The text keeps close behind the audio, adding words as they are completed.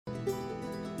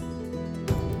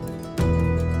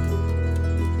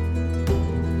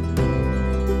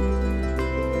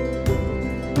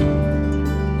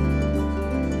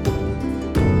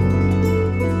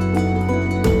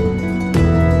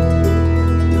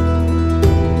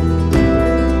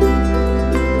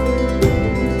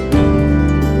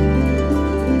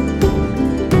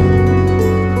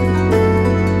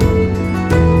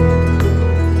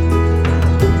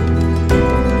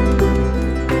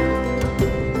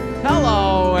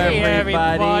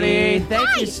everybody.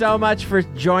 Thank you so much for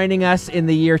joining us in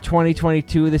the year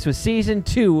 2022. This was season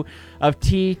 2 of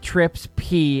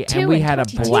TPPP, and we had a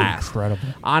blast. Incredible.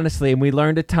 Honestly, and we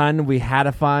learned a ton. We had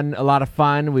a lot of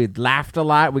fun. We laughed a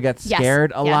lot. We got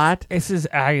scared a lot.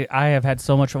 I have had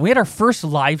so much fun. We had our first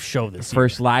live show this year.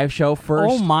 First live show,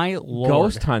 oh my Lord.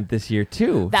 ghost hunt this year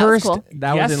too. That was cool.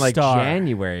 That was in like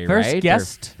January, first right?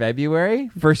 Guest, or February.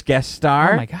 First guest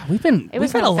star. Oh my God, we've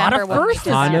had a lot of firsts.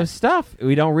 Ton of stuff.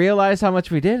 We don't realize how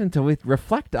much we did until we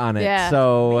reflect on it. Yeah.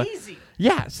 So Amazing.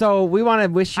 yeah, so we want to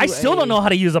wish you I still don't know how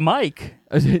to use a mic.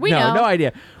 No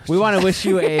idea. We want to wish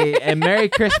you a Merry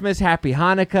Christmas, Happy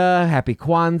Hanukkah, Happy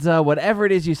Kwanzaa, whatever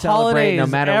it is you celebrate, Holidays, no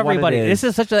matter everybody. what it is.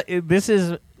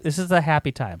 This is a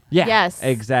happy time. Yeah, yes,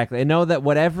 exactly. And know that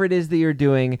whatever it is that you're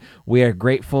doing, we are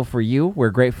grateful for you. We're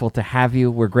grateful to have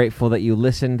you. We're grateful that you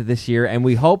listened this year, and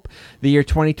we hope the year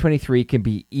 2023 can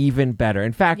be even better.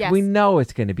 In fact, we know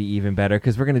it's going to be even better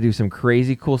because we're going to do some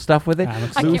crazy cool stuff with it.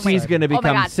 Lucy's going to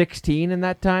become 16 in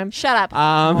that time. Shut up.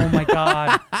 Oh my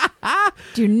God.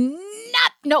 Do not.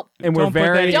 Nope. And we're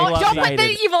very don't put that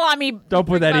evil on me. Don't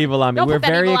put that evil on me. We're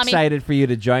very excited for you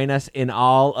to join us in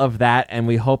all of that, and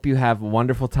we hope you have a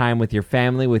wonderful time with your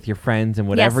family, with your friends, and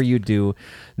whatever you do.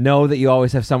 Know that you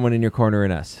always have someone in your corner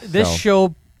in us. This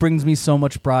show brings me so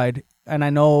much pride, and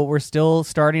I know we're still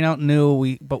starting out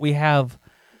new. But we have.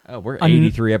 We're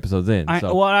 83 episodes in.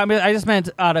 I just meant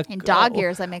out of in dog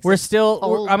years. That makes we're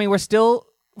still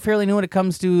fairly new when it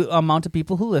comes to amount of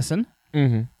people who listen.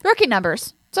 Mm-hmm. Rookie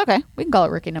numbers. It's okay. We can call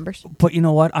it rookie numbers. But you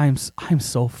know what? I'm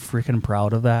so freaking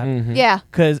proud of that. Mm-hmm. Yeah.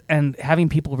 And having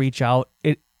people reach out,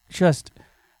 it just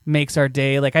makes our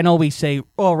day. Like, I know we say,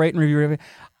 rate and review.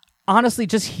 Honestly,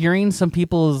 just hearing some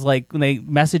people's, like, when they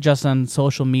message us on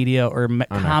social media or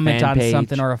comment on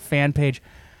something or a fan page.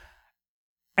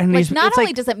 And not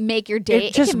only does it make your day,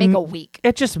 it can make a week.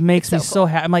 It just makes me so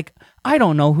happy. I'm like, I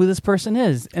don't know who this person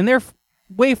is. And they're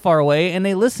way far away, and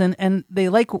they listen, and they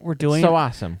like what we're doing. So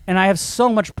awesome. And I have so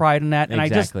much pride in that. And I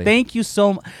just thank you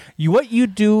so much. What you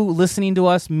do listening to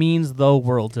us means the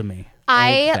world to me.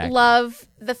 I love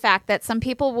the fact that some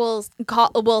people will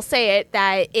say it,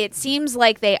 that it seems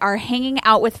like they are hanging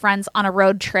out with friends on a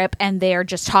road trip and they're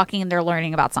just talking and they're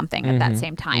learning about something at that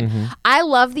same time. Mm-hmm. I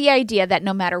love the idea that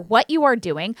no matter what you are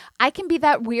doing, I can be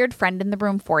that weird friend in the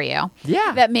room for you.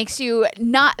 Yeah. That makes you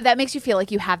feel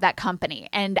like you have that company.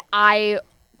 And I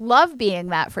love being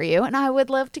that for you, and I would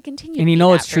love to continue. And you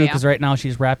know it's true because right now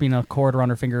she's wrapping a cord around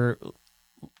her finger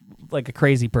like a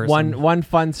crazy person. One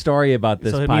fun story about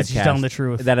this podcast she's telling the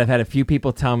truth. that I've had a few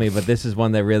people tell me, but this is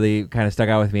one that really kind of stuck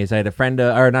out with me. Is I had a friend,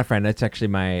 or not friend, it's actually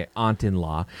my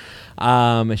aunt-in-law.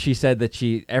 She said that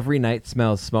she every night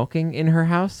smells smoking in her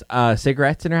house,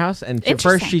 cigarettes in her house, and at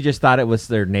first she just thought it was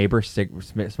their neighbor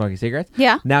smoking cigarettes.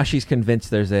 Yeah. Now she's convinced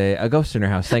there's a ghost in her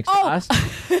house thanks to us.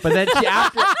 But then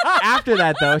after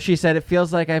that though, she said it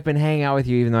feels like I've been hanging out with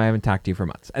you even though I haven't talked to you for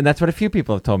months, and that's what a few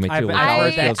people have told me too.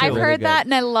 I've heard that,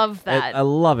 and I love that. I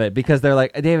love it because they're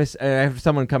like, Davis, I have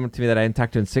someone coming to me that I hadn't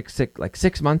talked to in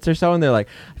 6 months or so, and they're like,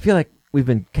 I feel like we've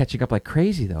been catching up like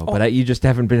crazy though, but you just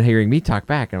haven't been hearing me talk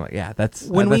back. And I'm like, yeah, that's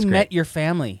when that's we great. met your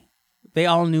family. They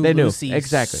all knew Lucy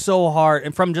exactly so hard,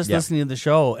 and from just listening to the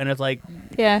show, and it's like,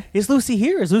 is Lucy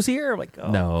here? Is Lucy here? I'm like,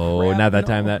 no, not that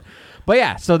time. But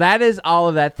yeah, so that is all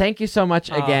of that. Thank you so much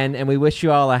again, and we wish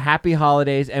you all a happy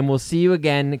holidays, and we'll see you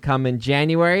again come in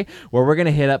January, where we're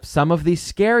gonna hit up some of the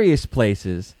scariest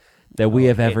places that we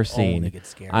have ever seen.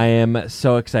 I am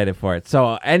so excited for it.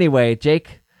 So anyway,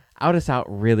 Jake, out us out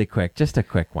really quick, just a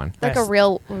quick one. Like a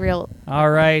real.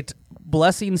 All right.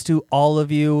 Blessings to all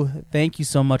of you. Thank you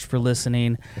so much for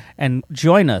listening, and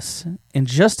join us in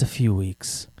just a few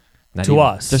weeks. Just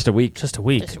a week. Just a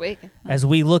week. As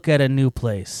we look at a new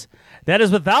place that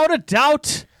is without a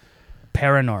doubt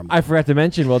paranormal. I forgot to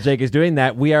mention while Jake is doing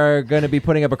that, we are going to be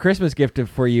putting up a Christmas gift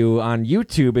for you on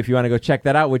YouTube if you want to go check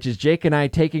that out, which is Jake and I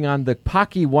taking on the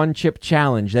Pocky One Chip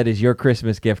Challenge. That is your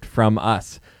Christmas gift from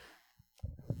us.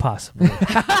 Possibly.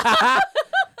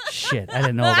 Shit, I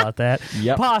didn't know about that.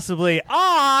 Yep. Possibly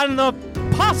on the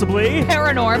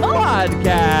Paranormal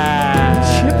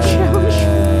Podcast. Chip Challenge.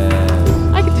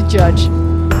 I get to judge.